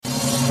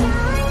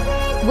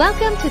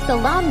Welcome to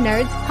Salaam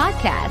Nerds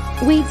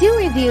Podcast. We do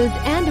reviews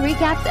and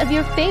recaps of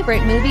your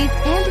favorite movies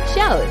and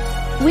shows.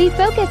 We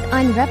focus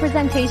on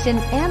representation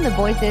and the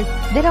voices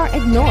that are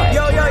ignored.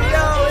 Yo, it's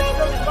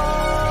the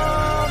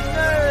Salaam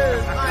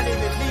Nerds. My name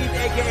is Steve,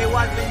 a.k.a.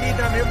 E520,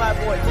 and I'm here with my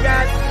boy,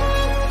 Jazz.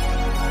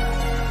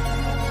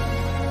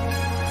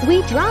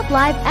 We drop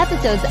live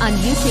episodes on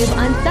YouTube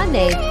on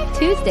Sundays,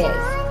 Tuesdays,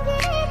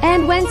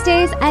 and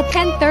Wednesdays at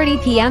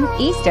 10:30 p.m.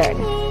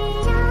 Eastern.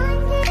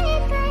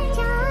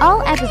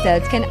 All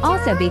episodes can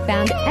also be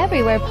found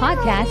everywhere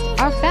podcasts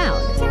are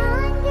found.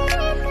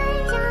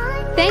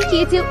 Thank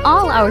you to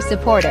all our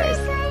supporters.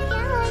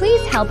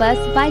 Please help us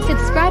by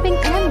subscribing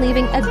and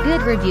leaving a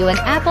good review on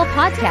Apple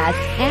Podcasts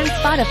and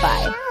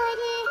Spotify.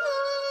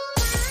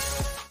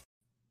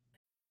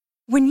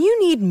 When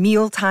you need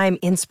mealtime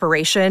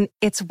inspiration,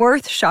 it's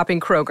worth shopping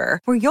Kroger,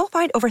 where you'll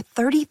find over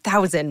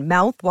 30,000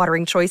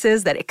 mouth-watering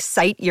choices that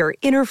excite your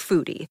inner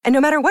foodie. And no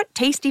matter what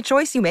tasty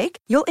choice you make,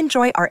 you'll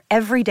enjoy our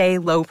everyday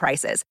low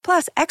prices,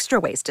 plus extra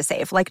ways to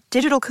save, like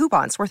digital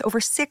coupons worth over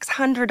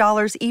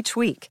 $600 each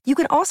week. You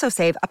can also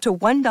save up to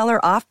 $1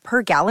 off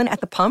per gallon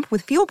at the pump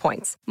with fuel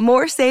points.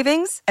 More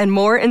savings and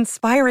more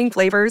inspiring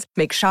flavors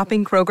make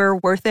shopping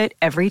Kroger worth it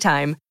every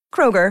time.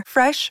 Kroger,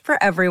 fresh for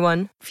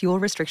everyone. Fuel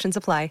restrictions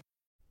apply.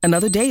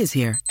 Another day is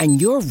here,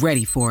 and you're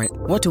ready for it.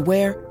 What to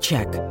wear?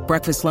 Check.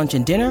 Breakfast, lunch,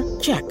 and dinner?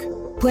 Check.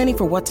 Planning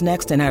for what's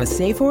next and how to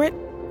save for it?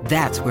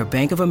 That's where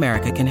Bank of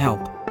America can help.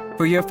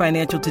 For your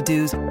financial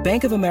to-dos,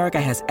 Bank of America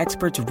has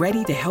experts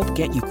ready to help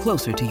get you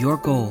closer to your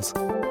goals.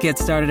 Get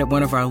started at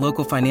one of our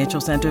local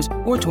financial centers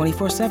or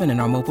 24/7 in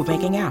our mobile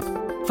banking app.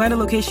 Find a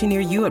location near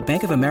you at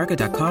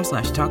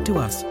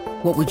bankofamerica.com/talktous.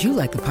 What would you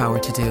like the power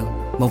to do?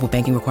 Mobile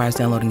banking requires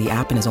downloading the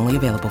app and is only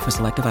available for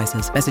select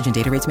devices. Message and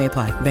data rates may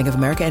apply. Bank of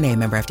America N.A.,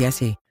 member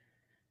FDIC.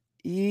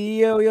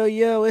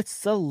 Yo, it's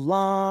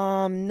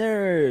Salaam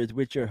Nerds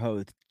with your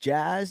host,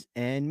 Jazz,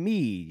 and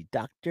me,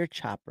 Dr.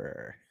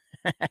 Chopper.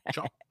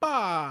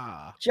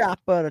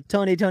 Chopper,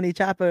 Tony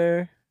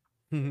Chopper.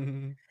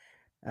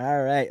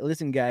 All right,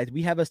 listen, guys,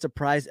 we have a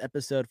surprise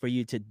episode for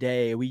you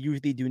today. We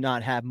usually do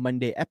not have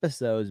Monday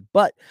episodes,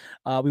 but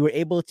we were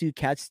able to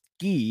catch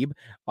Skeeb,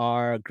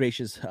 our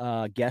gracious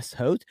guest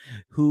host,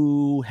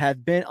 who has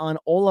been on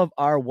all of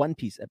our One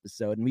Piece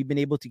episode, and we've been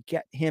able to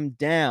get him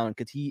down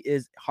because he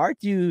is hard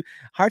to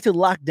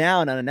lock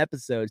down on an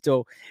episode.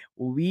 So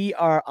we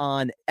are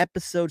on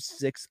episode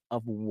 6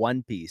 of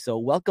One Piece. So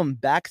welcome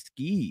back,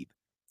 Skeeb.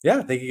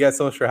 Yeah, thank you guys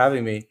so much for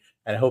having me.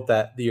 And I hope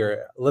that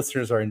your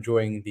listeners are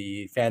enjoying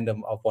the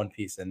fandom of One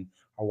Piece and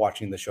are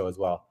watching the show as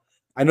well.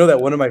 I know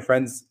that one of my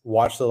friends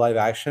watched the live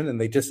action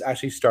and they just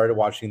actually started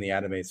watching the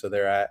anime. So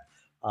they're at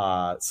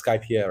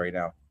Skypiea right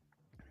now.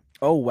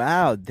 Oh,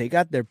 wow. They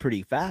got there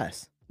pretty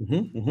fast.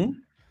 Mm-hmm.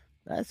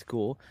 That's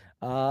cool.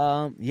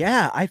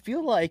 Yeah, I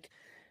feel like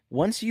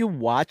once you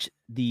watch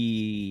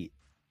the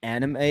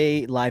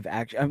anime live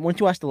action, once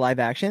you watch the live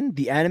action,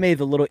 the anime is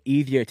a little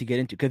easier to get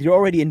into because you're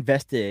already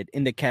invested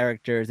in the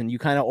characters and you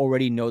kind of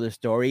already know the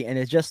story, and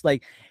it's just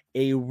like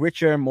a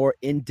richer, more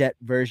in-depth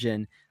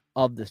version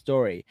of the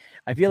story.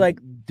 I feel like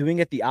doing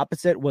it the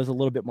opposite was a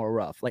little bit more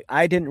rough. Like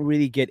I didn't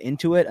really get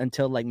into it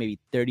until like maybe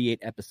 38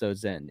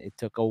 episodes in. It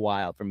took a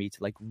while for me to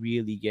like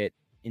really get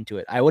into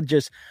it. I would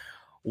just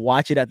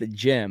watch it at the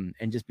gym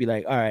and just be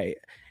like, all right,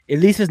 at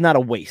least it's not a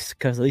waste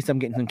because at least I'm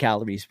getting some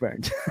calories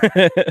burned.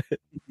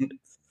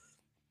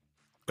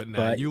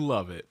 But you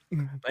love it.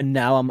 But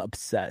now I'm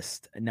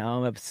obsessed. Now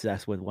I'm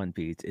obsessed with One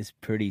Piece. It's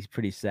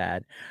pretty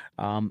sad.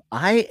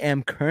 I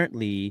am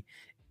currently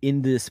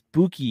in the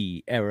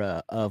spooky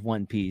era of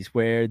One Piece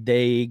where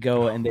they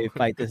go and they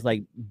fight this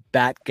like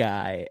bat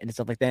guy and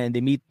stuff like that, and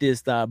they meet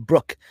this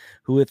Brook,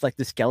 who is like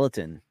the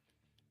skeleton.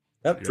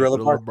 Yep,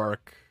 Thriller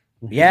Bark.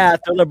 Yeah,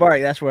 Thriller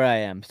Bark. That's where I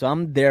am. So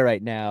I'm there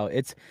right now.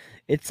 It's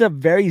a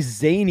very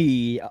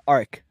zany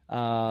arc.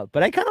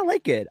 But I kind of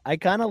like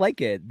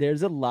it.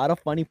 There's a lot of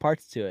funny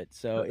parts to it.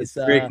 So it's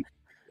great. And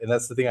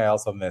that's the thing I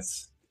also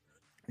miss.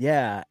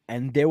 Yeah.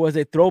 And there was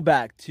a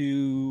throwback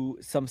to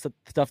some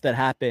stuff that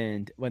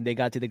happened when they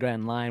got to the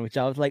Grand Line, which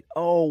I was like,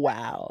 oh,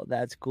 wow,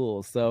 that's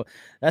cool. So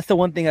that's the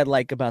one thing I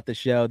like about the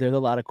show. There's a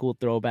lot of cool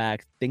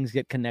throwbacks. Things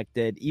get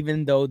connected,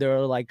 even though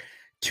they're like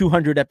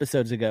 200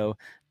 episodes ago,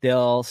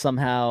 they'll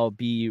somehow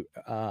be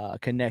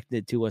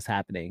connected to what's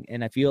happening.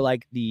 And I feel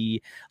like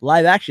the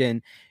live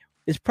action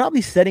is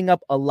probably setting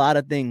up a lot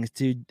of things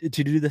to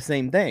do the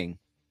same thing.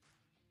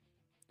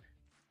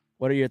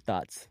 What are your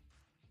thoughts?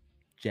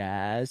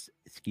 Jazz,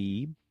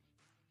 Skeeb?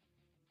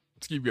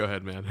 Skeeb, go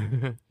ahead,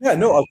 man. Yeah,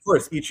 no, of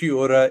course. Ichi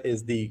Oda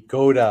is the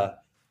Goda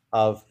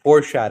of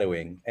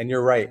foreshadowing. And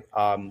you're right.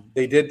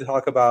 They did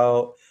talk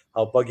about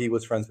how Buggy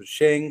was friends with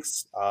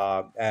Shanks.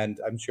 And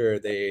I'm sure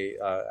they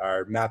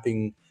are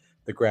mapping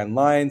the Grand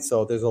Line.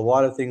 So there's a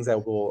lot of things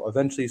that we'll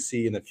eventually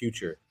see in the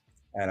future.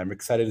 And I'm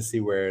excited to see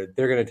where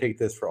they're going to take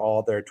this for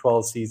all their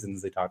 12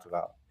 seasons they talked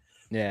about.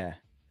 Yeah.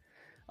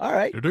 All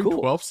right. They're doing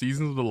cool. 12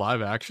 seasons of the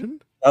live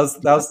action?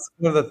 That was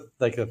one of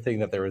the thing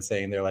that they were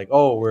saying. They're like,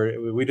 oh,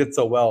 we did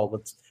so well.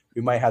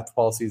 We might have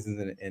 12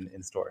 seasons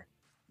in store.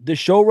 The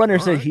showrunner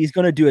All said right. he's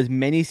going to do as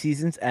many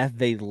seasons as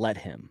they let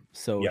him.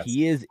 So Yes.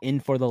 he is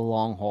in for the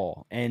long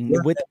haul. And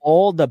Yeah. with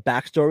all the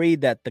backstory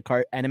that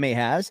the anime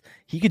has,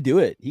 he could do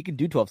it. He could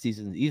do 12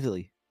 seasons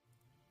easily.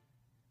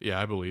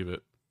 Yeah, I believe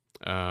it.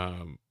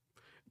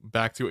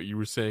 Back to what you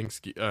were saying,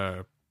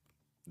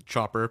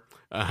 Chopper.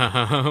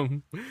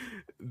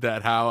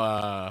 That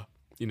how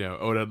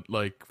Oda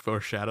like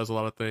foreshadows a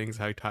lot of things,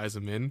 how he ties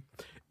them in.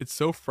 It's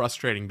so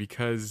frustrating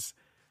because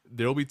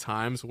there'll be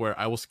times where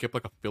I will skip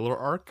like a filler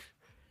arc,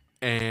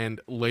 and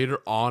later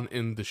on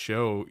in the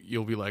show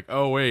you'll be like,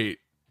 oh wait,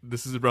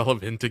 this is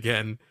relevant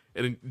again,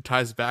 and it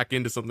ties back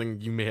into something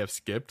you may have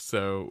skipped.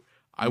 So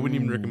I wouldn't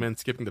even recommend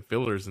skipping the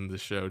fillers in this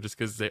show just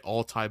because they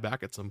all tie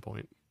back at some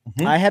point.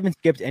 I haven't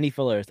skipped any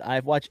fillers.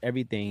 I've watched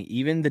everything,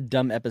 even the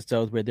dumb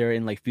episodes where they're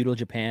in like feudal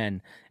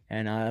Japan,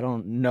 and I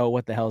don't know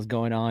what the hell's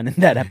going on in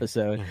that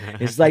episode.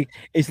 it's like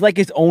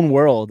its own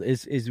world.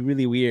 Is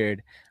really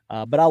weird.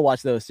 But I'll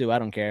watch those too. I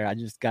don't care. I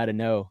just got to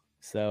know.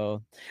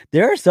 So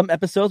there are some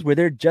episodes where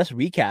they're just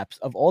recaps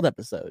of old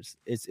episodes.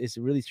 It's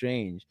really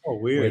strange. Oh,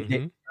 weird. Mhm.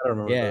 I don't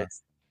remember Yeah.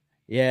 those.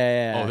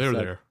 Yeah. Oh, they're So,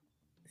 there.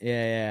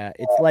 yeah.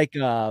 It's like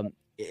a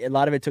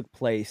lot of it took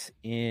place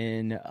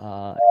in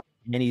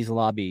Annie's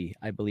lobby.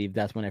 I believe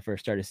that's when I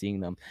first started seeing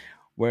them,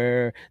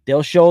 where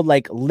they'll show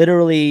like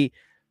literally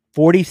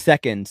 40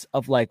 seconds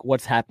of like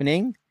what's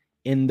happening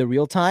in the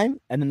real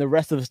time, and then the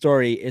rest of the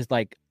story is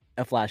like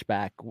a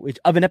flashback, which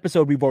of an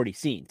episode we've already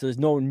seen. So there's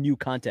no new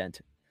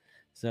content.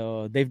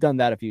 So they've done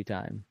that a few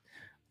times,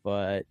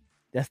 but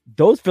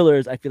those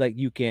fillers I feel like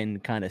you can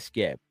kind of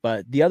skip,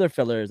 but the other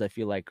fillers I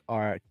feel like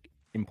are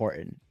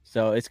important.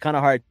 So it's kind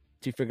of hard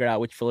to figure out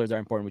which fillers are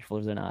important, which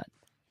fillers are not.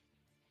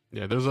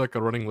 Yeah, there's like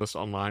a running list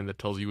online that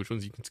tells you which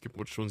ones you can skip,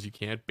 which ones you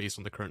can't, based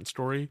on the current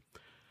story.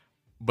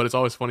 But it's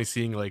always funny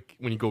seeing like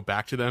when you go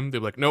back to them,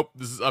 they're like, "Nope,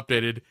 this is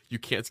updated. You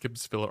can't skip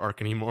this filler arc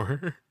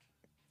anymore."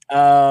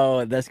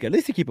 Oh, that's good. At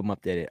least you keep them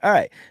updated. All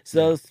right.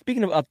 So Yeah.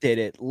 speaking of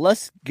updated,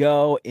 let's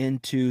go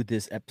into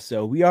this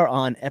episode. We are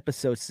on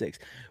episode 6.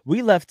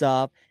 We left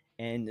off,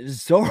 and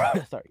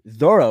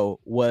Zoro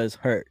was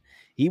hurt.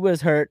 He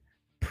was hurt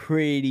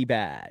pretty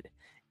bad.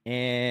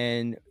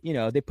 And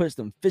they put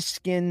some fish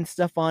skin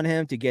stuff on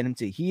him to get him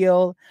to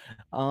heal.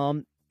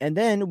 And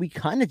then we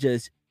kind of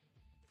just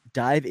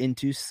dive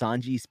into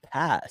Sanji's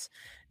past.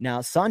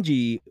 Now,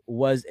 Sanji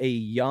was a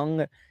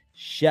young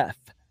chef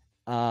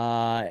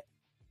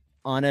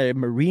on a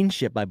marine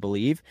ship, I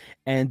believe,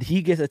 and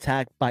he gets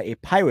attacked by a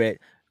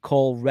pirate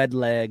called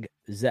Redleg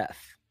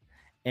Zeph.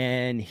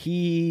 And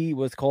he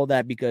was called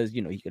that because,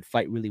 he could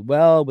fight really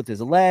well with his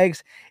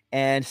legs.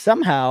 And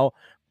somehow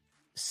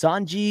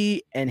Sanji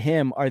and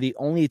him are the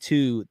only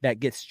two that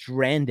get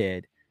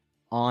stranded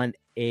on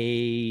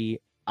a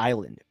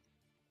island.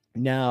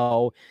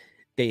 Now,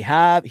 he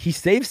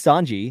saves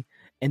Sanji,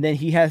 and then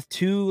he has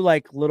two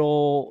like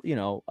little,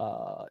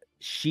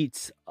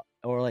 sheets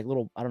or like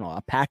little, I don't know,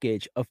 a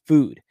package of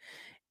food.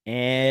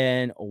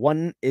 And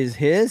one is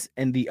his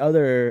and the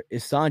other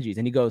is Sanji's.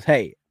 And he goes,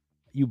 "Hey,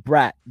 you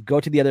brat, go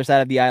to the other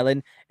side of the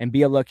island and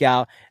be a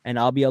lookout, and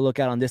I'll be a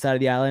lookout on this side of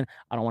the island.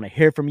 I don't want to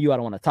hear from you. I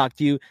don't want to talk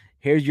to you.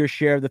 Here's your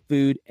share of the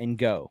food and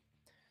go."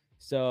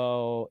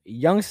 So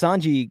young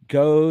Sanji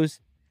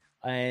goes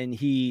and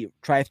he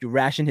tries to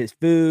ration his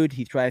food.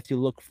 He tries to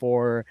look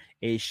for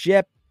a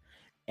ship,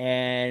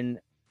 and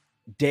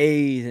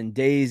days and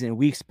days and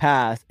weeks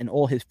pass, and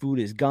all his food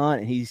is gone,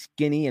 and he's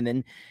skinny. And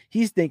then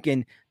he's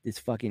thinking, this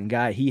fucking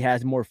guy, he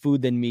has more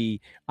food than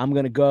me. I'm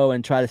gonna go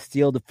and try to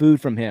steal the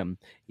food from him.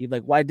 He's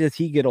like, why does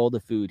he get all the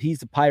food?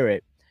 He's a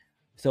pirate.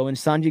 So when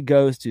Sanji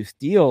goes to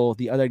steal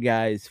the other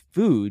guy's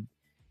food,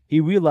 he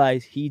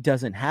realized he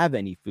doesn't have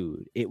any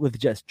food. It was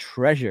just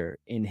treasure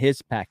in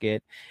his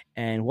packet.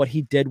 And what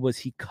he did was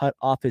he cut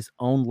off his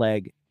own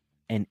leg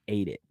and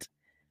ate it.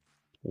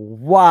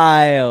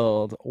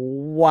 Wild.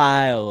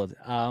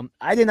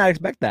 I did not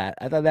expect that.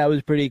 I thought that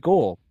was pretty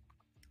cool.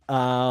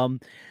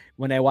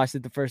 When I watched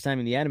it the first time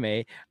in the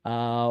anime,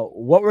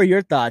 what were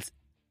your thoughts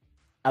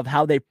of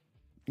how they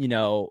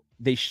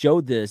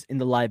showed this in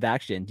the live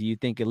action? Do you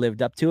think it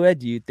lived up to it?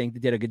 Do you think they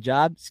did a good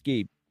job?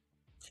 Ski.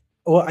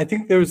 Well, I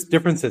think there's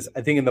differences.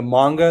 I think in the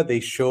manga they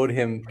showed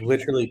him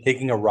literally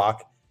taking a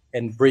rock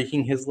and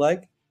breaking his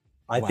leg.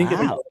 I think in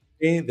the Wow.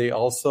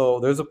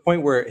 anime, there's a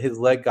point where his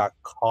leg got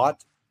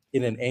caught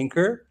in an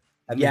anchor,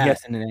 and then he had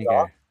Yes, and an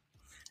anchor.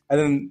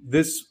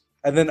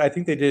 and then I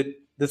think they did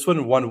this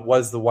one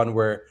was the one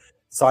where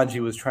Sanji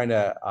was trying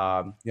to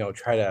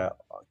try to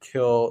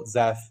kill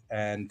Zeph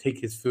and take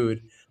his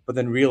food, but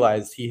then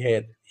realized he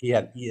had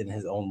eaten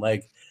his own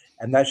leg,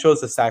 and that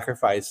shows the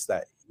sacrifice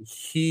that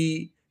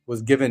he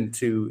was given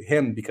to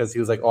him because he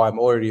was like, oh, I'm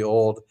already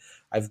old,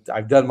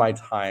 I've done my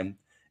time.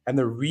 And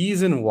the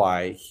reason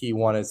why he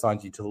wanted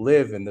Sanji to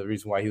live, and the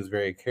reason why he was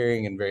very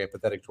caring and very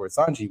empathetic towards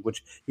Sanji,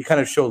 which he kind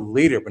of showed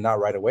later but not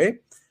right away,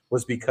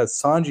 was because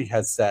Sanji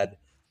had said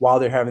while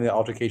they're having the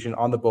altercation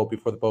on the boat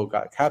before the boat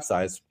got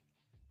capsized,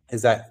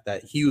 is that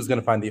he was going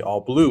to find the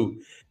all blue.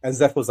 And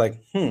Zeph was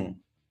like,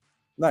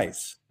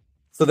 nice.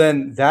 So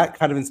then that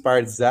kind of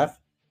inspired Zeph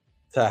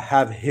to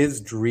have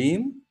his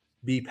dream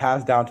be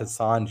passed down to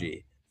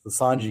Sanji. So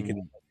Sanji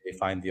can Mm,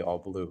 find the all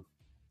blue.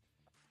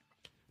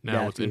 Now,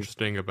 that's what's really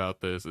interesting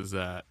about this is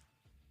that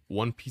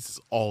One Piece is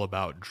all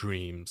about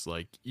dreams.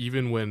 Like,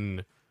 even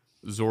when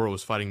Zoro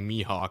was fighting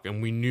Mihawk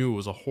and we knew it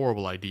was a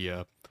horrible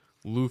idea,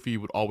 Luffy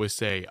would always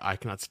say, I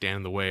cannot stand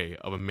in the way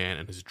of a man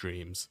and his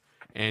dreams.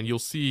 And you'll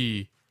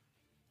see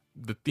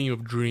the theme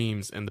of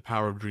dreams and the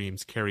power of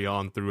dreams carry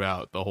on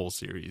throughout the whole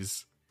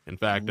series. In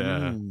fact,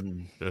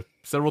 mm. there are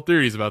several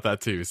theories about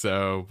that too.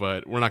 So,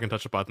 but we're not going to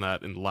touch upon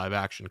that in the live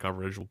action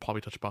coverage. We'll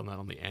probably touch upon that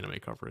on the anime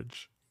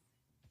coverage.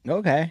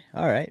 Okay.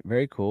 All right.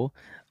 Very cool.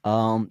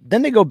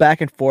 Then they go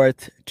back and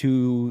forth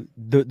to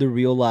the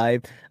real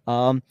life.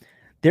 Um,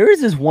 there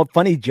is this one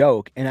funny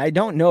joke, and I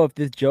don't know if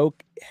this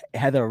joke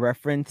had a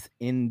reference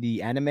in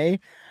the anime,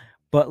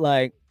 but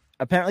like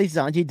apparently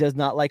Sanji does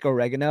not like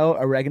oregano.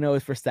 Oregano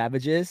is for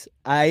savages.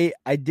 I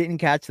didn't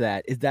catch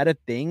that. Is that a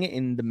thing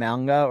in the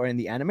manga or in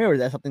the anime, or is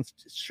that something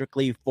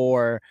strictly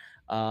for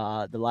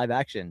the live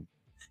action?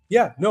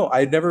 Yeah, no,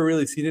 I'd never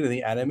really seen it in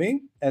the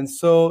anime, and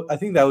so I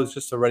think that was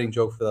just a running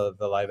joke for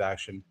the live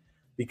action,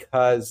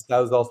 because that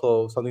was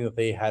also something that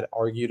they had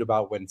argued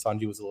about when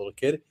Sanji was a little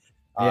kid.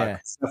 Yeah.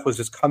 Steph was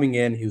just coming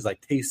in, he was like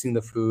tasting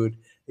the food,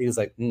 he was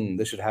like,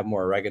 this should have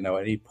more oregano,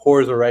 and he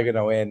pours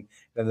oregano in,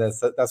 and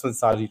that's when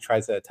Sanji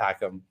tries to attack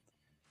him.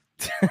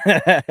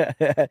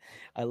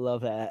 I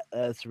love that.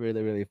 That's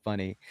really, really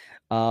funny.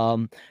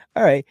 All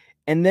right.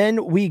 And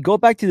then we go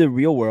back to the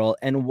real world.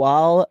 And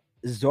while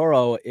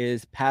Zoro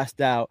is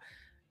passed out,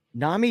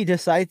 Nami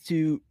decides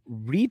to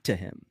read to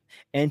him.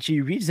 And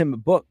she reads him a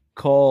book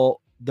called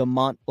The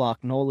Mont Blanc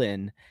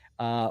Nolan,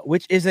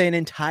 which is an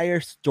entire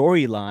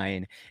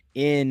storyline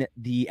in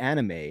the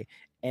anime.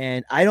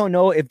 And I don't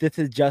know if this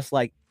is just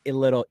like a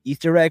little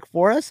Easter egg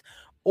for us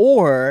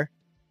or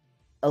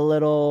a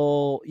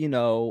little,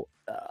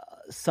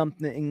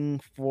 something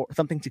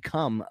to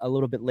come a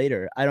little bit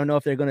later. I don't know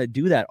if they're going to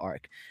do that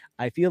arc.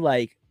 I feel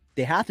like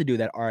they have to do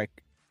that arc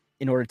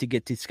in order to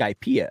get to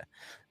Skypiea.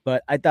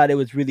 But I thought it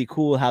was really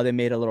cool how they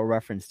made a little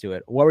reference to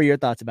it. What were your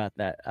thoughts about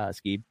that,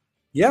 Skeeb?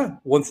 Yeah,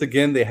 once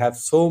again, they have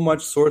so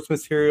much source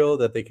material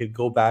that they could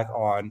go back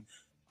on.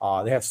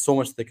 They have so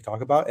much that they could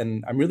talk about,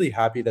 and I'm really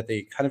happy that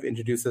they kind of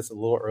introduced this a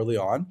little early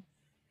on.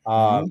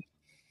 Mm-hmm.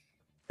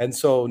 And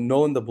so,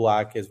 Nolan the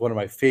Black is one of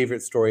my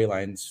favorite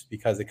storylines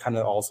because it kind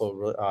of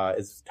also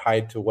is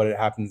tied to what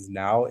happens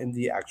now in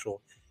the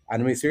actual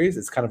anime series.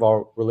 It's kind of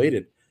all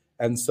related,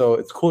 and so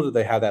it's cool that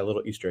they have that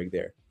little Easter egg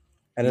there.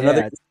 And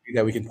another Yeah. thing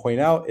that we can point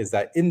out is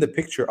that in the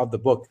picture of the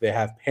book, they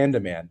have Panda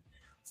Man.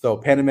 So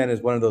Panda Man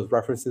is one of those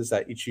references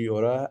that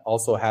Ichiura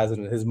also has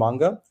in his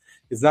manga.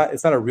 It's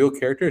not a real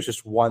character. It's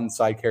just one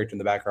side character in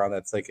the background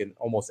that's like in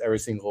almost every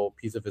single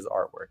piece of his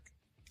artwork.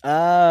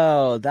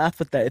 Oh, that's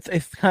what that.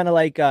 It's kind of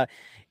like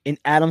in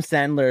Adam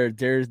Sandler.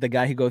 There's the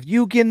guy who goes,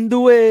 "You can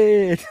do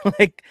it,"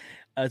 like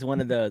as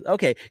one of those.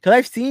 Okay, because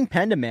I've seen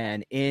Panda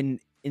Man in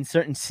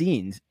certain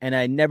scenes, and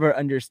I never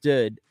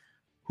understood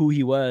who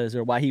he was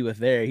or why he was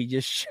there. He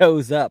just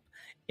shows up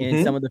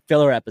in some of the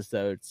filler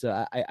episodes,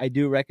 so I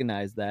do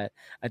recognize that.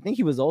 I think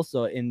he was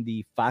also in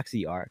the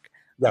Foxy arc,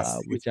 Yes.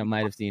 which I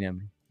might have seen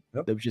him.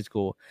 Yep. Which is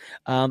cool.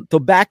 So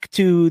back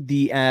to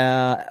the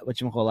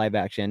whatchamacallit live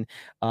action.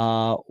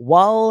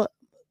 While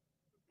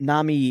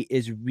Nami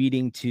is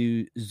reading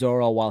to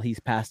Zoro while he's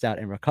passed out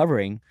and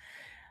recovering,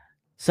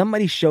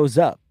 somebody shows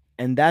up,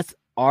 and that's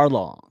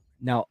Arlong.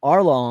 Now,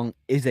 Arlong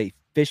is a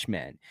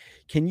fishman.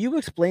 Can you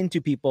explain to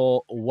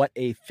people what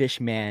a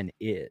fishman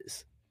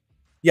is?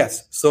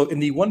 Yes. So in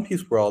the One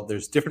Piece world,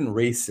 there's different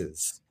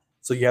races.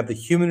 So you have the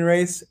human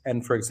race,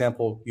 and for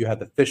example, you have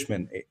the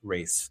fishman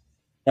race.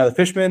 Now, the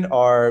fishmen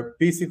are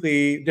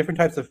basically different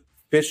types of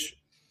fish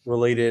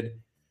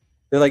related.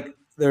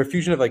 They're a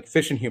fusion of like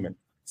fish and human.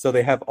 So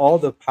they have all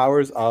the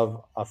powers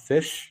of a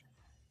fish.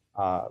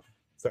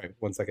 Sorry,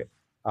 one second.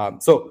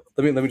 So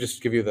let me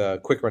just give you the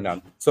quick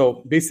rundown.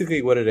 So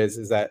basically, what it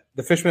is that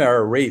the fishmen are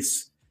a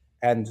race,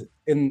 and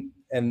in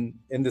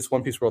this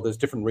One Piece world, there's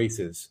different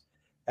races,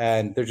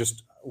 and they're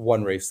just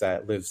one race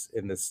that lives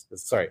in this.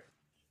 Sorry,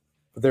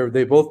 but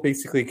they both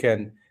basically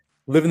can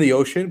live in the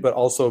ocean, but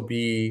also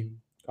be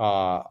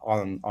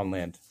on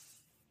land.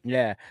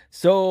 Yeah.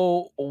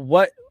 So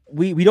what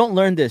we don't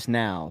learn this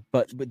now,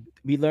 but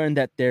we learn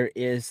that there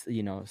is,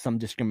 some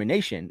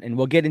discrimination, and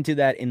we'll get into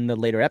that in the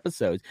later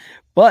episodes.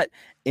 But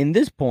in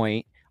this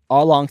point,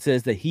 Arlong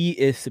says that he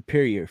is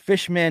superior.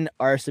 Fishmen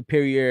are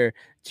superior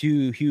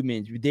to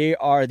humans. They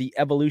are the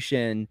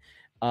evolution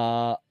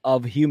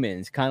of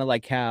humans, kind of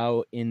like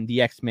how in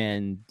the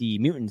X-Men, the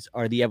mutants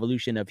are the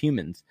evolution of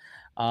humans.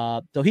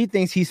 So he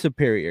thinks he's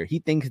superior. He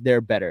thinks they're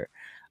better.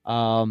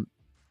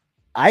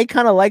 I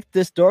kind of like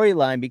this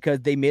storyline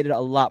because they made it a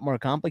lot more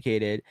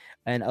complicated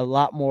and a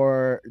lot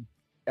more,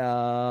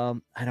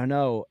 I don't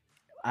know,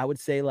 I would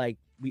say like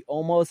we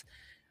almost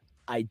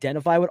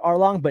identify with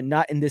Arlong, but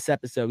not in this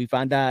episode. We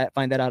find that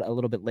out a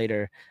little bit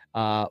later,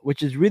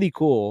 which is really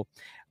cool.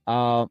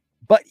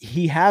 But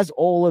he has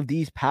all of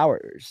these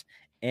powers.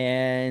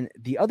 And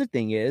the other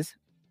thing is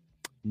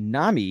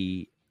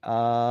Nami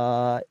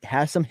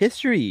has some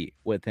history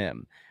with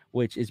him.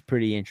 which is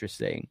pretty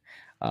interesting,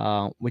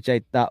 which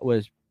I thought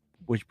was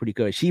pretty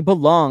good. She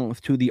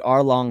belongs to the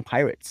Arlong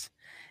Pirates,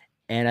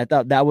 and I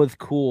thought that was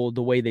cool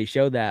the way they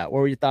showed that. What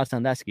were your thoughts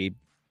on that, Ski?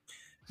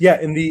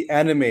 Yeah, in the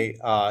anime,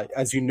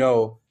 as you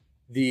know,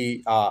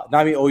 the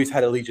Nami always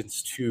had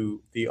allegiance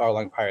to the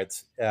Arlong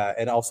Pirates,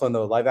 and also in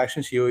the live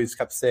action, she always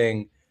kept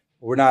saying,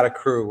 "We're not a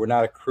crew. We're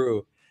not a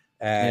crew,"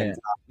 and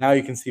now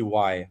you can see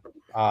why.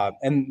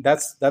 And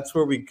that's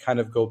where we kind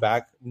of go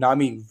back.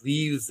 Nami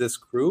leaves this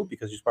crew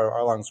because she's part of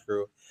Arlong's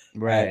crew,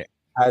 and Right.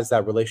 has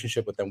that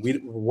relationship with them.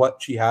 What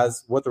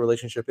the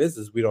relationship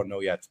is we don't know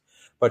yet,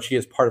 but she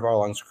is part of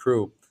Arlong's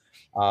crew.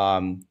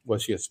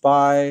 Was she a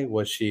spy?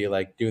 Was she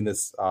like doing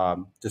this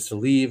just to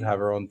leave, have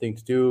her own thing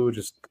to do,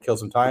 just kill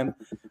some time,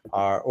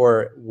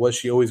 or was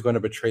she always going to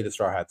betray the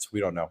Straw Hats? We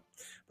don't know.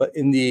 But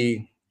in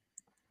the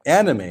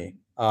anime,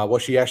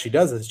 what she actually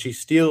does is she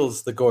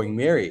steals the Going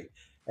Merry,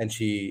 and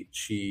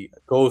she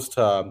goes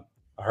to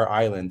her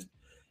island,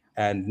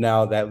 and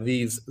now that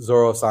leaves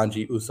Zoro,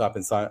 Sanji, Usopp,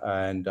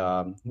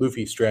 and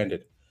Luffy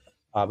stranded.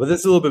 But this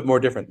is a little bit more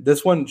different.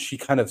 This one, she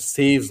kind of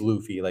saves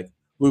Luffy. Like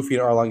Luffy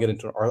and Arlong get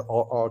into an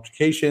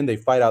altercation. They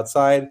fight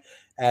outside,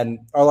 and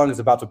Arlong is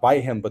about to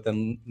bite him, but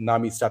then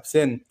Nami steps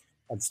in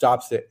and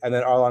stops it. And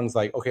then Arlong's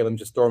like, "Okay, let me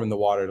just throw him in the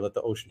water, let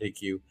the ocean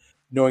take you,"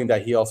 knowing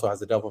that he also has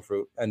the devil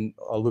fruit, and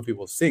Luffy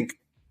will sink.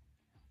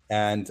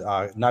 And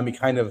Nami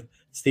kind of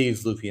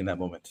saves Luffy in that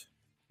moment.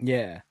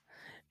 Yeah.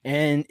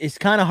 And it's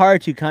kind of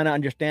hard to kind of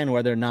understand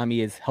whether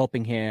Nami is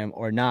helping him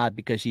or not,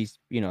 because she's,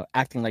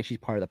 acting like she's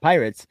part of the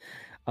pirates.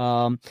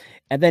 And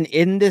then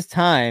in this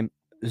time,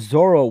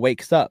 Zoro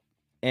wakes up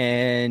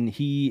and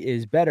he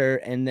is better.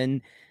 And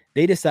then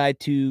they decide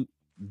to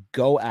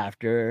go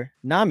after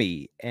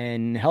Nami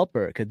and help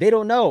her, because they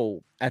don't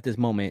know at this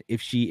moment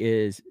if she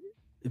is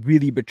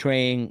really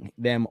betraying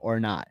them or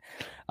not.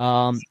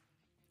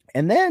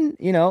 And then,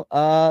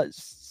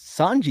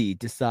 Sanji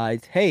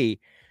decides, hey,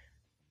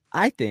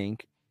 I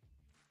think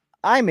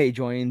I may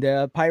join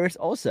the pirates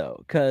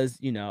also, because,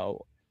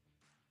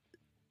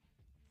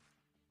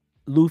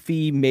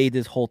 Luffy made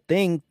this whole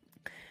thing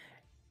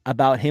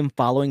about him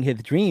following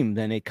his dream.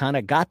 Then it kind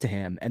of got to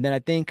him. And then I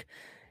think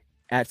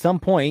at some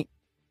point,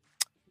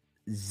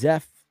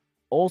 Zeph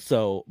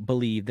also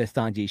believed that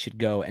Sanji should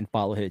go and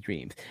follow his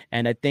dreams.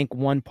 And I think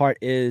one part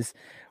is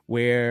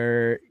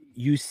where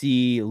you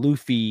see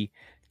Luffy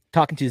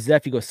talking to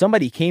Zeph. He goes,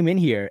 somebody came in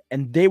here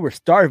and they were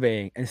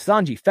starving and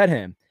Sanji fed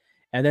him.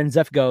 And then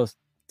Zeph goes,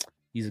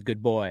 he's a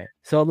good boy.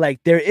 So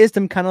like there is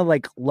some kind of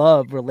like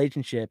love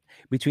relationship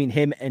between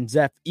him and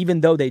Zeph,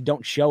 even though they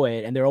don't show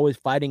it and they're always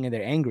fighting and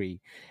they're angry.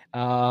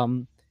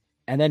 And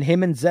then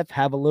him and Zeph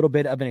have a little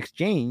bit of an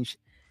exchange,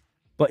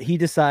 but he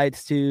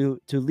decides to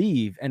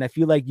leave. And I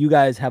feel like you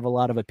guys have a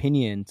lot of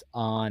opinions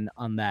on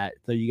that.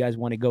 So you guys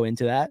want to go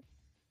into that?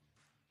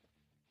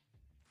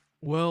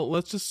 Well,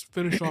 let's just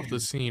finish off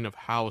the scene of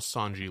how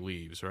Sanji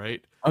leaves,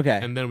 right? Okay.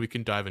 And then we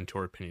can dive into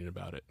our opinion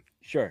about it.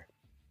 Sure.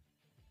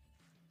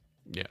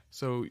 Yeah.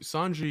 So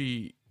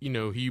Sanji,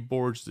 he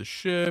boards the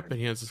ship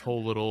and he has this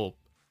whole little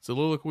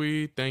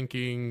soliloquy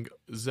thanking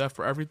Zeph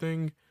for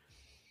everything.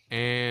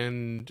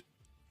 And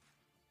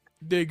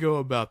they go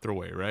about their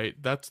way, right?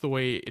 That's the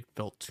way it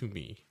felt to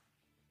me.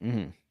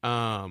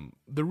 Mm-hmm.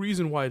 The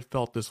reason why it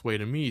felt this way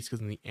to me is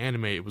because in the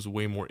anime it was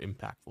way more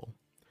impactful.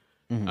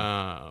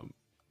 Mm-hmm.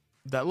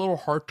 That little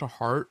heart to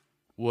heart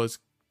was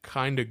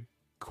kind of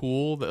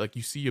cool, that like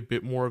you see a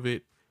bit more of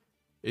it,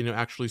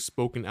 actually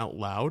spoken out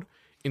loud.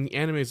 In the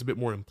anime, it's a bit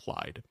more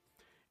implied.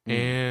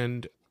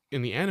 And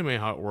in the anime,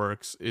 how it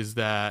works is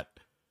that,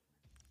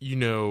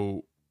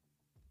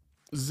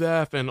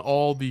 Zeph and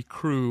all the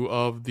crew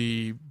of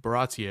the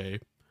Baratier,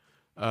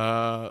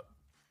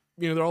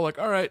 they're all like,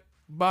 all right,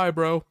 bye,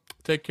 bro.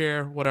 Take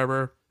care,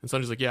 whatever. And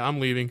Sanji's like, yeah, I'm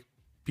leaving.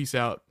 Peace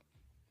out.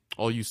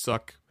 All you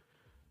suck.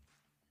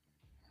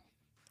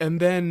 And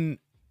then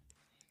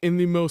in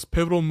the most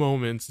pivotal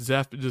moments,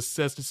 Zeph just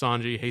says to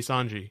Sanji, hey,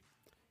 Sanji,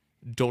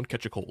 don't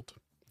catch a cold.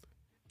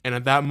 And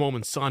at that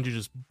moment, Sanji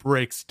just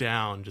breaks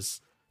down,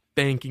 just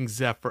thanking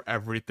Zeph for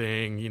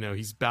everything.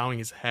 He's bowing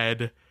his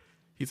head.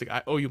 He's like,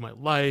 I owe you my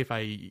life.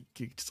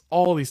 Just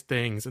all these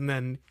things. And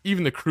then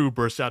even the crew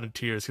bursts out in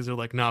tears because they're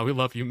like, nah, we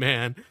love you,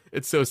 man.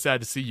 It's so sad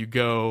to see you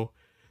go.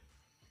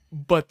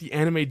 But the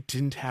anime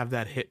didn't have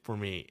that hit for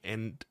me.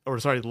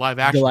 The live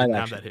action didn't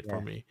have that hit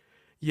for me.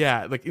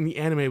 Yeah, like in the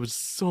anime, it was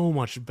so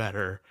much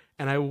better.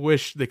 And I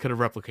wish they could have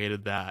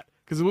replicated that,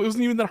 because it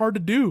wasn't even that hard to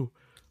do.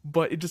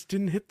 But it just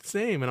didn't hit the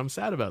same, and I'm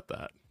sad about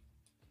that.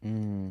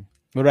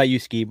 What about you,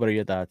 Ski? What are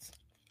your thoughts?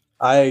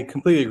 I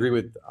completely agree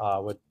with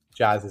what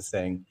Jazz is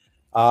saying.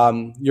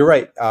 You're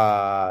right.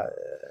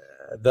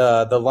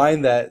 The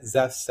line that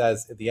Zeph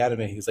says in the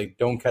anime, he's like,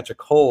 don't catch a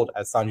cold,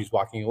 as Sanji's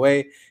walking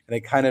away. And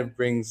it kind of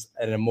brings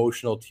an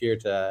emotional tear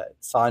to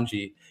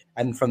Sanji.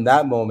 And from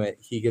that moment,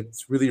 he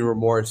gets really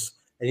remorse,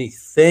 and he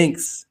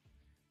thanks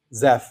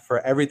Zeph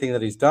for everything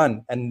that he's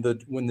done.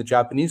 And when the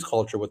Japanese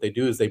culture, what they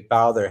do is they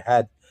bow their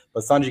head.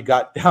 But Sanji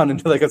got down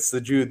into like a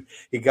sujood.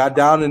 He got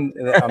down and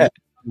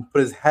put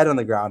his head on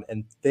the ground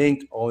and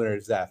thanked owner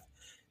Zeph.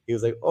 he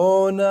was like,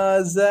 "Oh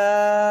no,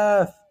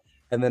 Zeph,"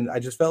 and then I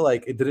just felt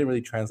like it didn't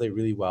really translate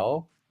really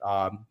well.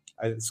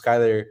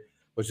 Skylar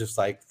was just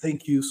like,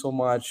 "Thank you so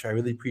much. I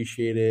really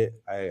appreciate it.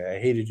 I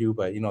hated you,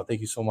 but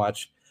thank you so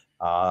much.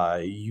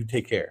 You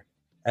take care."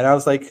 And I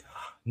was like,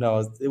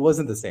 "No, it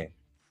wasn't the same."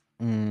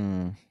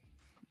 Mm.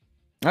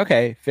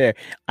 Okay, fair.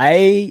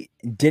 I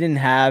didn't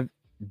have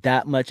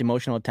that much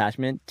emotional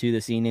attachment to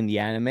the scene in the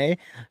anime.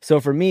 So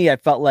for me, I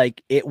felt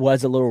like it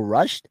was a little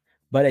rushed,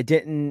 but I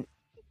didn't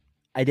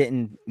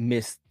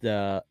miss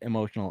the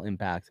emotional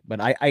impact. But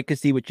I could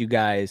see what you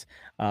guys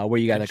where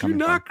you guys are Did you coming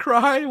from. not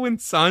cry when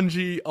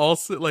Sanji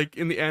also like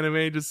in the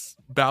anime just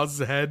bows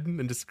his head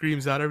and just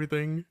screams out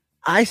everything?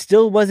 I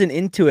still wasn't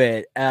into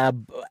it by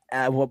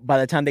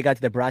the time they got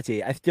to the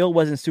Baratie. I still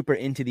wasn't super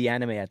into the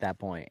anime at that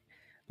point.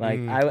 Like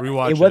it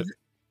Rewatch was it.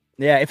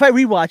 Yeah, if I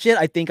rewatch it,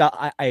 I think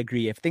I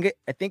agree. I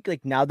think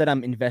like now that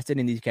I'm invested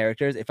in these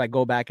characters, if I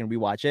go back and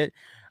rewatch it,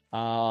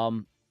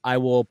 I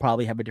will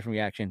probably have a different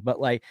reaction. But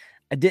like,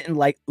 I didn't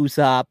like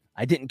Usopp.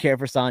 I didn't care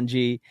for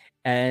Sanji,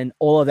 and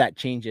all of that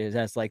changes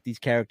as like these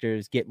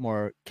characters get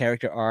more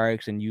character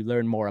arcs and you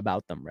learn more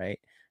about them, right?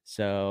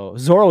 So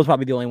Zoro was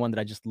probably the only one that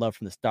I just loved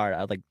from the start.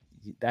 I was like,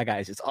 that guy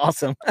is just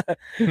awesome.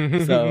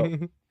 So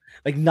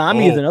like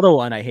Nami is Oh, another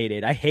one I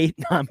hated. I hate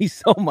Nami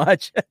so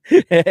much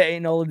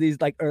in all of these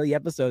like early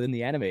episodes in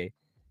the anime.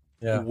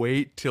 Yeah.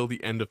 wait till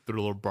the end of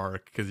Thriller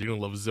Bark because you're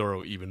gonna love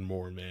Zoro even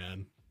more,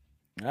 man.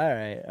 All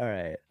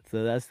right.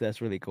 So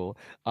that's really cool.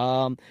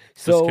 Just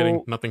kidding.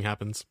 So Nothing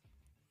happens.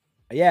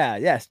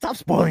 yeah. Stop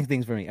spoiling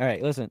things for me. All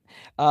right, listen.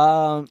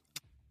 Um,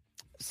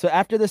 so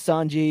after the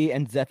Sanji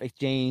and Zeph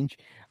exchange,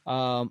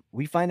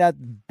 we find out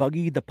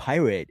Buggy the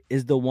pirate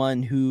is the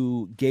one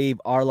who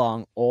gave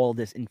Arlong all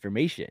this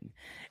information.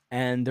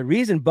 And the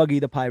reason Buggy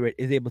the pirate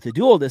is able to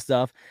do all this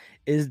stuff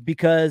is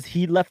because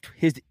he left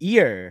his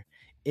ear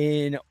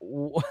in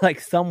like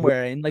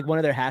somewhere in like one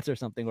of their hats or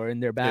something or in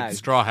their Yeah, the bag.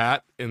 straw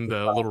hat and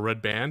the little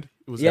red band.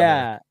 It was in there.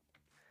 Yeah.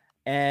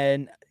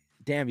 And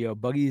damn, yo,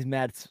 Buggy's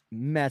mad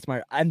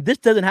smart. And this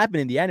doesn't happen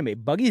in the anime.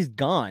 Buggy's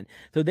gone.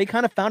 So they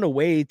kind of found a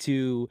way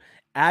to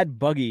add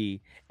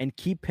Buggy and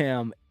keep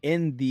him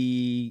in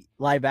the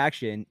live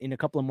action in a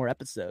couple of more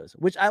episodes,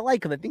 which I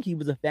like because I think he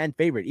was a fan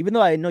favorite. Even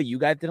though I know you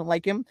guys didn't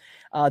like him,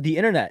 the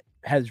internet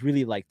has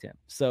really liked him.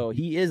 So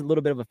he is a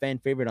little bit of a fan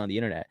favorite on the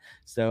internet.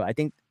 So I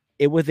think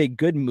it was a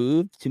good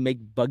move to make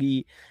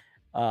Buggy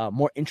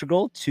more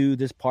integral to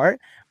this part,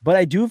 but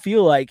I do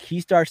feel like he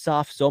starts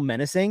off so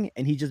menacing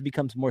and he just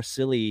becomes more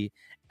silly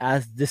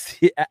as this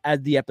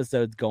as the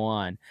episodes go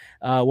on.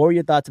 What were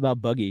your thoughts about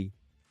Buggy?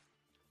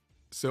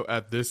 So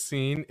at this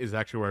scene is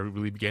actually where I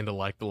really began to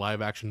like the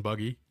live action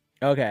Buggy.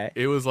 Okay,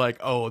 It was like,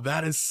 oh,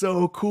 that is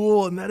so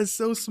cool and that is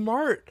so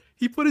smart.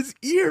 He put his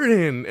ear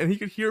in and he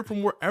could hear it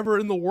from wherever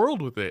in the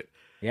world with it.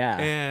 yeah,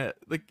 And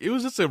like it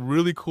was just a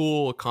really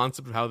cool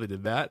concept of how they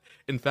did that.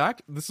 In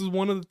fact, this is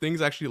one of the things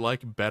I actually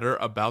like better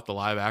about the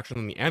live action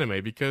than the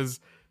anime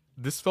because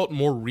this felt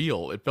more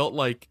real. It felt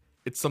like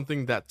it's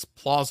something that's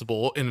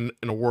plausible in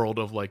a world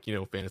of like,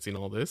 fantasy and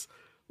all this.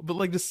 But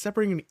like just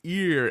separating an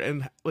ear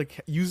and like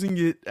using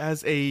it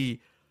as a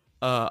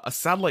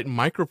satellite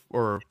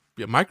microphone,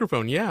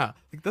 yeah.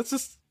 Like that's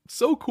just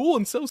so cool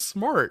and so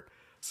smart.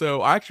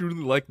 So I actually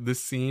really like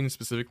this scene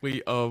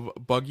specifically of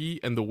Buggy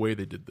and the way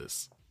they did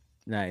this.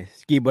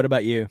 nice. Skeeb, what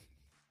about you?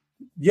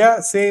 Yeah,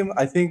 same.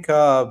 I think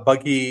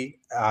Buggy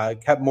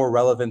kept more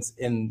relevance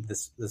in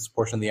this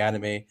portion of the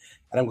anime, and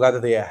I'm glad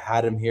that they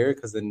had him here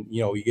because then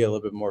you get a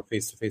little bit more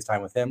face to face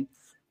time with him.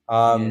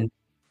 Yeah.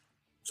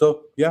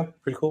 So yeah,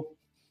 pretty cool.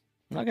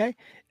 Okay,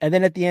 and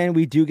then at the end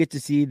we do get to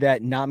see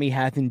that Nami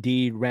has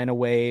indeed ran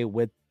away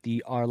with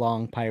the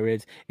Arlong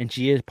pirates, and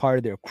she is part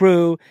of their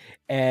crew,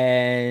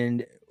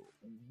 and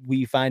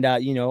we find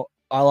out,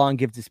 Arlong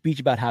gives a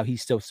speech about how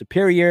he's so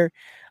superior.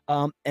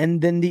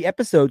 And then the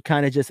episode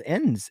kind of just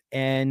ends.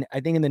 And I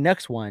think in the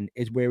next one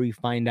is where we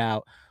find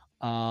out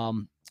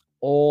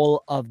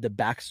all of the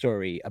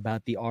backstory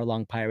about the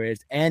Arlong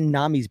pirates and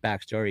Nami's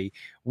backstory,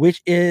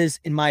 which is,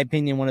 in my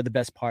opinion, one of the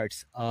best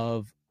parts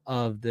of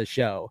the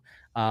show,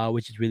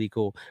 which is really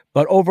cool.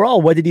 But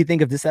overall, what did you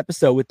think of this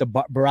episode with the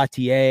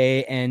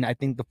Baratier and I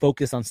think the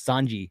focus on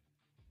Sanji?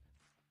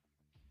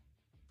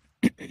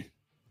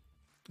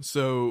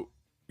 So,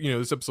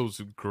 this episode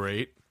was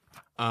great.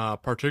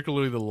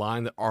 Particularly the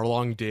line that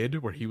Arlong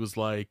did where he was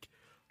like,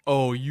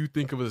 oh, you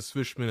think of us as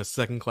fishermen as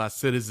second-class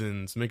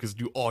citizens, make us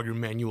do all your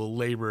manual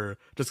labor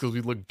just because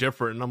we look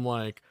different. And I'm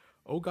like,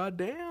 oh,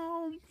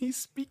 goddamn, he's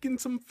speaking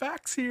some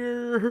facts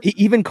here. He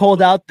even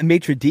called out the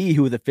maitre d'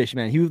 who was a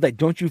fishman. He was like,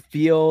 don't you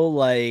feel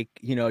like,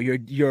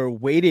 you're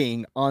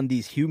waiting on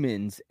these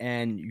humans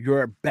and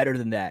you're better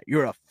than that.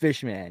 You're a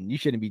fishman. You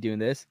shouldn't be doing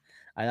this.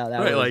 I thought that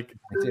Right, was like,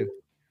 too.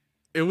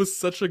 it was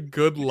such a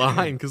good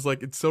line because,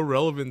 like, it's so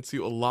relevant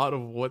to a lot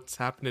of what's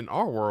happened in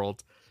our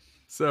world.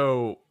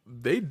 So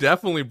they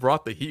definitely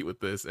brought the heat with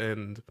this.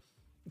 And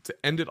to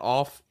end it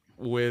off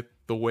with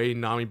the way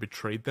Nami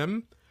betrayed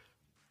them,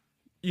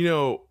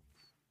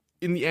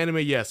 in the anime,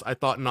 yes, I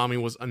thought Nami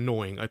was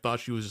annoying. I thought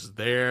she was just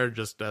there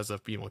just as a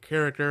female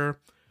character.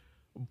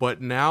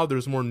 but now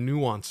there's more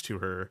nuance to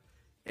her,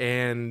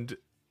 and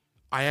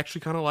I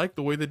actually kind of like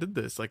the way they did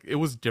this. Like, it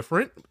was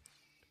different.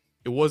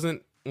 It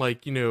wasn't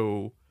like,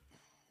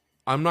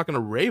 I'm not gonna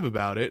rave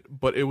about it,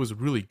 but it was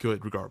really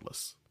good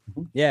regardless.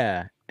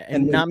 Yeah,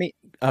 and And Nami,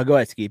 go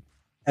ahead, Skip.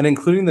 and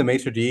including the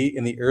maitre d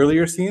in the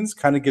earlier scenes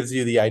kind of gives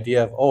you the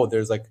idea of, oh,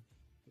 there's like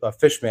a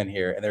fishmen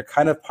here, and they're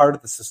kind of part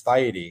of the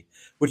society,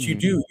 which you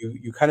do.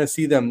 You kind of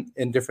see them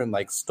in different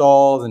like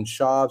stalls and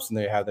shops, and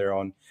they have their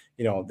own.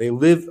 They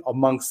live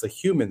amongst the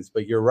humans,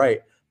 but you're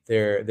right.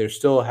 There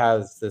still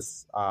has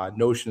this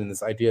notion and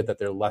this idea that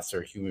they're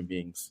lesser human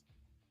beings.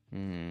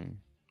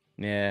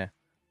 Yeah,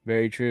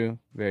 very true,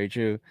 very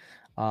true.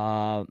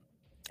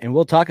 And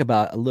we'll talk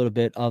about a little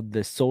bit of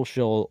the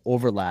social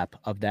overlap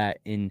of that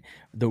in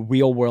the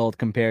real world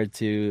compared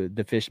to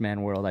the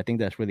Fishman world. I think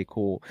that's really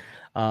cool.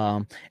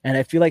 And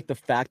I feel like the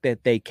fact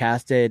that they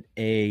casted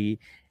a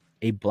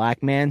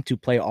black man to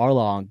play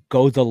Arlong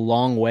goes a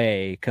long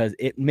way, because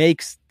it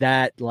makes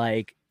that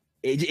like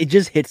it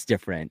just hits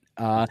different.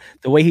 The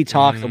way he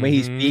talks, the way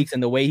he speaks,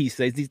 and the way he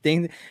says these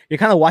things, you're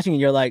kind of watching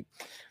and you're like,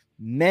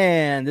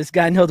 man, this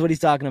guy knows what he's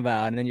talking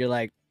about. And then you're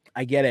like,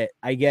 I get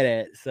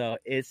it. So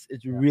it's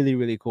really,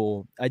 really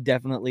cool. I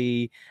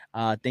definitely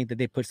think that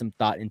they put some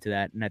thought into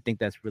that, and I think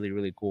that's really,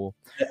 really cool.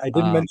 I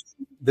did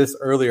mention this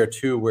earlier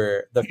too,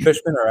 where the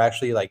fishmen are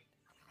actually like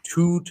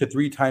 2 to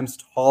 3 times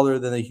taller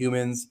than the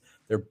humans.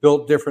 They're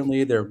built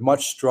differently. They're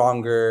much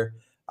stronger,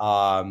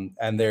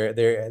 and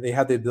they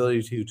have the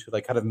ability to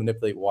like kind of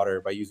manipulate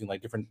water by using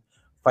like different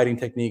fighting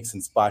techniques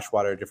and splash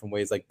water different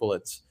ways, like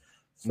bullets.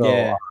 So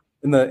Yeah.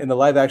 In the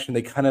live action,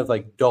 they kind of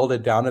like dulled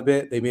it down a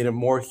bit. They made it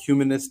more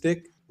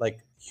humanistic, like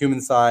human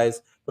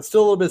size, but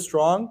still a little bit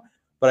strong.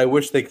 But I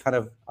wish they kind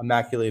of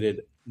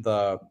immaculated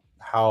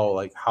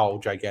how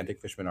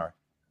gigantic fishmen are.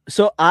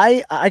 So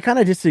I kind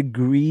of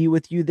disagree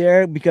with you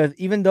there, because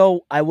even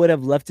though I would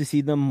have loved to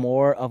see them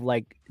more of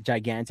like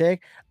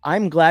gigantic,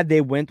 I'm glad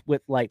they went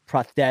with like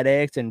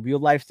prosthetics and real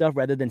life stuff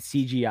rather than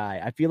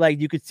CGI. I feel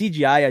like you could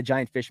CGI a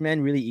giant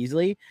fishman really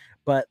easily,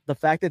 but the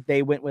fact that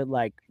they went with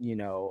like,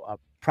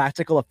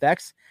 practical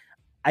effects,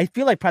 I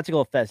feel like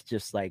practical effects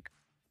just like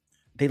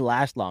they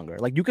last longer.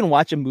 Like, you can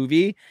watch a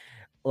movie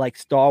like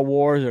Star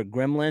Wars or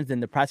Gremlins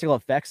and the practical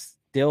effects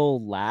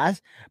still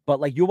last, but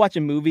like you watch a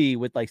movie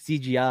with like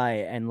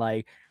CGI and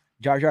like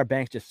Jar Jar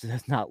Banks just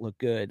does not look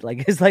good.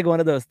 Like, it's like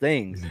one of those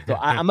things. So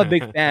I'm a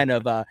big fan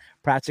of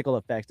practical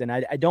effects, and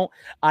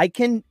I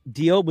can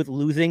deal with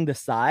losing the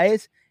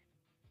size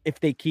if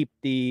they keep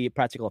the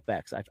practical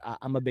effects.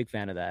 I'm a big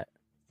fan of that.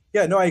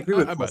 Yeah, no, I agree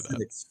with I buy that.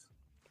 prosthetics.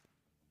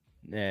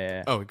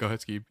 Yeah. Oh, go ahead,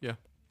 Skip. Yeah.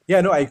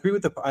 Yeah, no, I agree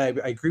with I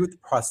agree with the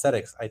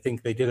prosthetics. I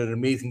think they did an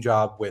amazing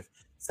job with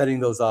setting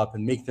those up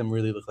and make them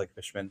really look like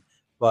fishmen.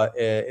 But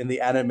in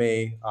the anime,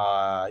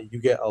 you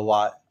get a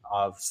lot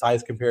of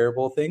size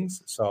comparable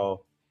things.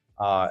 So,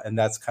 and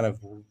that's kind of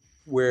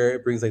where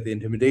it brings like the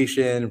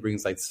intimidation, it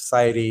brings like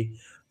society.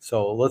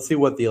 So let's see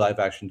what the live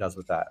action does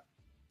with that.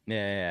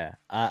 Yeah.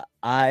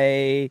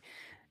 I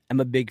am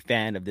a big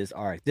fan of this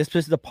arc. This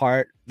is the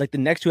part, like the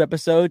next 2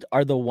 episodes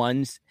are the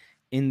ones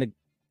in the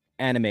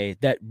anime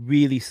that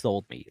really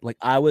sold me. Like,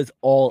 I was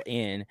all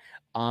in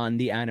on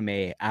the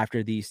anime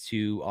after these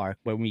 2 arc,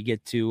 when we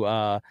get to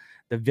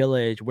the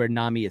village where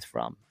Nami is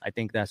from. I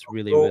think that's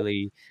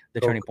really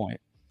the turning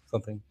point.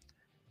 Something.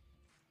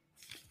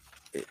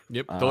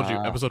 Yep, told you.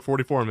 Episode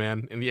 44,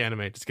 man. In the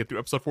anime, just get through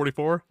episode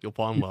 44, you'll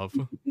fall in love.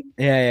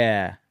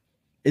 Yeah.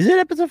 Is it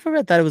episode 4?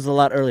 I thought it was a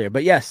lot earlier,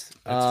 but yes.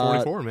 It's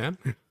 44, man.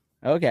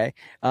 Okay.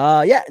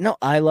 Yeah, no,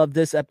 I love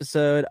this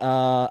episode.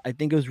 I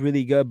think it was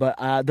really good, but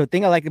the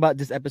thing I like about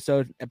this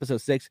episode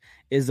 6,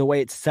 is the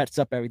way it sets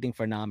up everything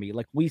for Nami.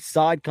 Like, we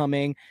saw it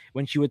coming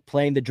when she was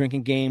playing the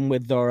drinking game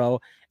with Zoro,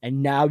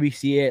 and now we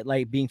see it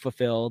like being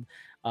fulfilled.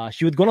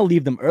 She was going to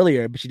leave them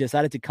earlier, but she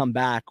decided to come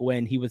back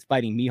when he was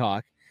fighting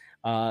Mihawk.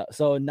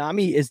 So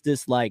Nami is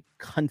this like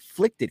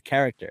conflicted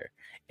character,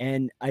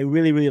 and I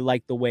really, really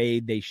like the way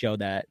they show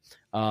that.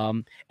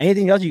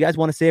 Anything else you guys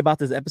want to say about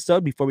this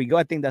episode before we go?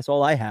 I think that's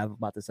all I have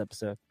about this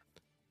episode.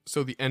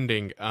 So the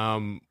ending,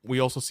 we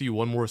also see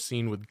one more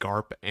scene with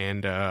Garp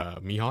and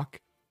Mihawk,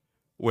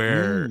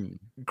 where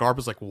Garp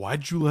is like,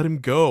 "Why'd you let him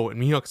go?"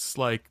 And Mihawk's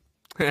like,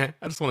 I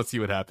just want to see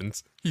what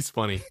happens. He's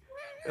funny.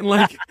 And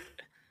like,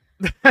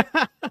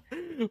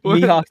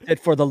 Mihawk did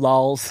for the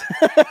lulz.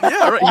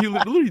 Yeah, right. He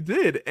literally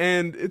did.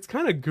 And it's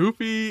kind of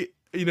goofy,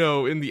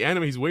 in the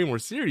anime, he's way more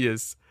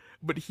serious.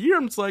 But here,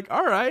 I'm just like,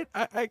 all right,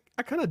 I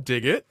kind of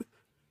dig it.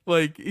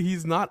 Like,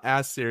 he's not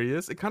as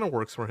serious. It kind of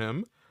works for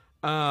him.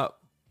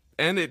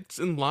 And it's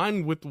in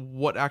line with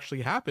what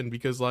actually happened,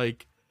 because,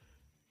 like,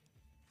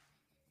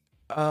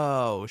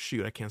 oh,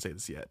 shoot, I can't say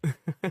this yet.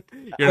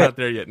 You're not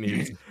there yet,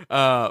 Neves.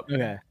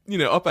 Okay.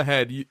 Up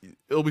ahead,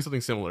 it'll be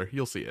something similar.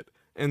 You'll see it.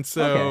 And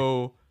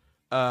so,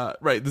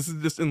 right, this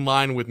is just in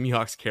line with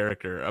Mihawk's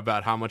character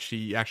about how much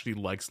he actually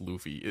likes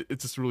Luffy.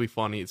 It's just really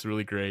funny. It's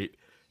really great.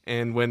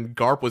 And when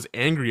Garp was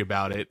angry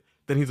about it,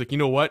 then he's like, you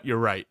know what? You're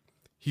right.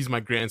 He's my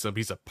grandson.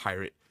 He's a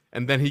pirate.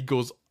 And then he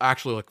goes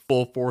actually like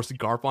full force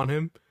Garp on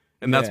him.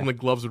 And that's when the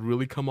gloves would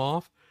really come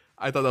off.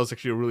 I thought that was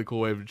actually a really cool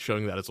way of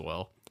showing that as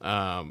well.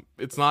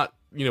 It's not,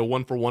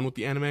 one for one with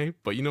the anime,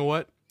 but you know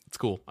what? It's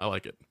cool. I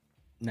like it.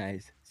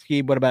 Nice.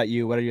 Skeeb, what about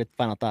you? What are your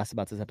final thoughts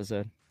about this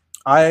episode?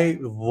 I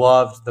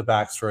loved the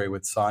backstory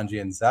with Sanji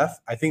and Zeph.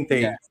 I think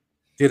they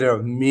did an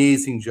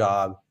amazing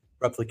job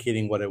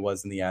replicating what it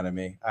was in the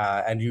anime,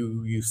 and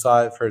you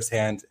saw it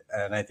firsthand.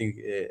 And I think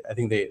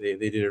they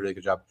did a really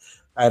good job.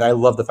 And I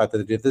love the fact that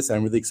they did this. And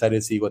I'm really excited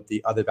to see what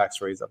the other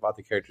backstories about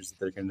the characters that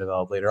they're going to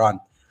develop later on.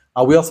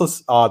 We also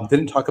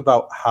didn't talk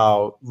about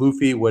how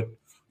Luffy would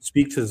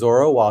speak to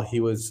Zoro while he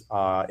was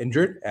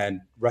injured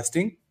and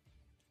resting.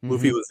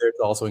 Luffy was there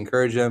to also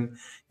encourage him.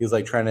 He was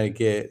like trying to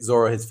get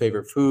Zoro his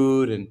favorite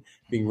food and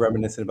being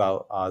reminiscent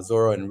about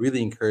Zoro and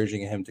really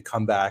encouraging him to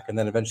come back. And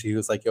then eventually he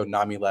was like, "Yo,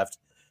 Nami left,"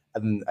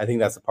 and I think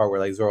that's the part where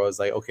like Zoro was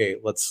like, "Okay,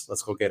 let's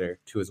go get her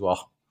too as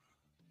well."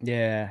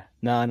 Yeah,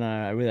 no,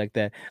 I really like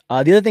that. The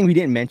other thing we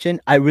didn't mention,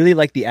 I really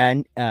like the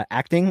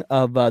acting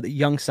of the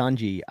young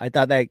Sanji. I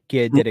thought that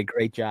kid did a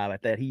great job. I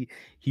thought he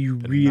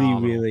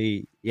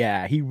really,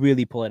 he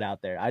really pulled it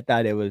out there. I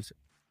thought it was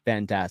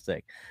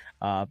fantastic.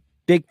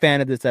 Big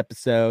fan of this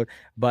episode,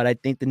 but I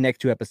think the next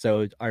two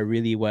episodes are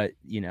really what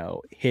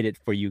hit it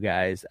for you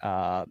guys,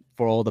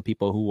 for all the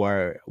people who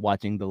are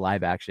watching the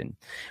live action.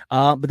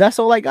 But that's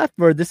all I got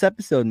for this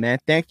episode, man.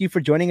 Thank you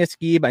for joining us,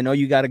 Skeeb. I know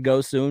you got to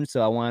go soon,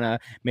 so I want to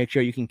make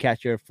sure you can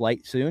catch your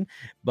flight soon.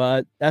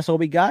 But that's all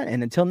we got,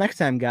 and until next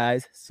time,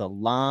 guys,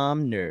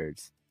 Salaam,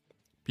 nerds.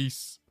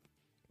 Peace.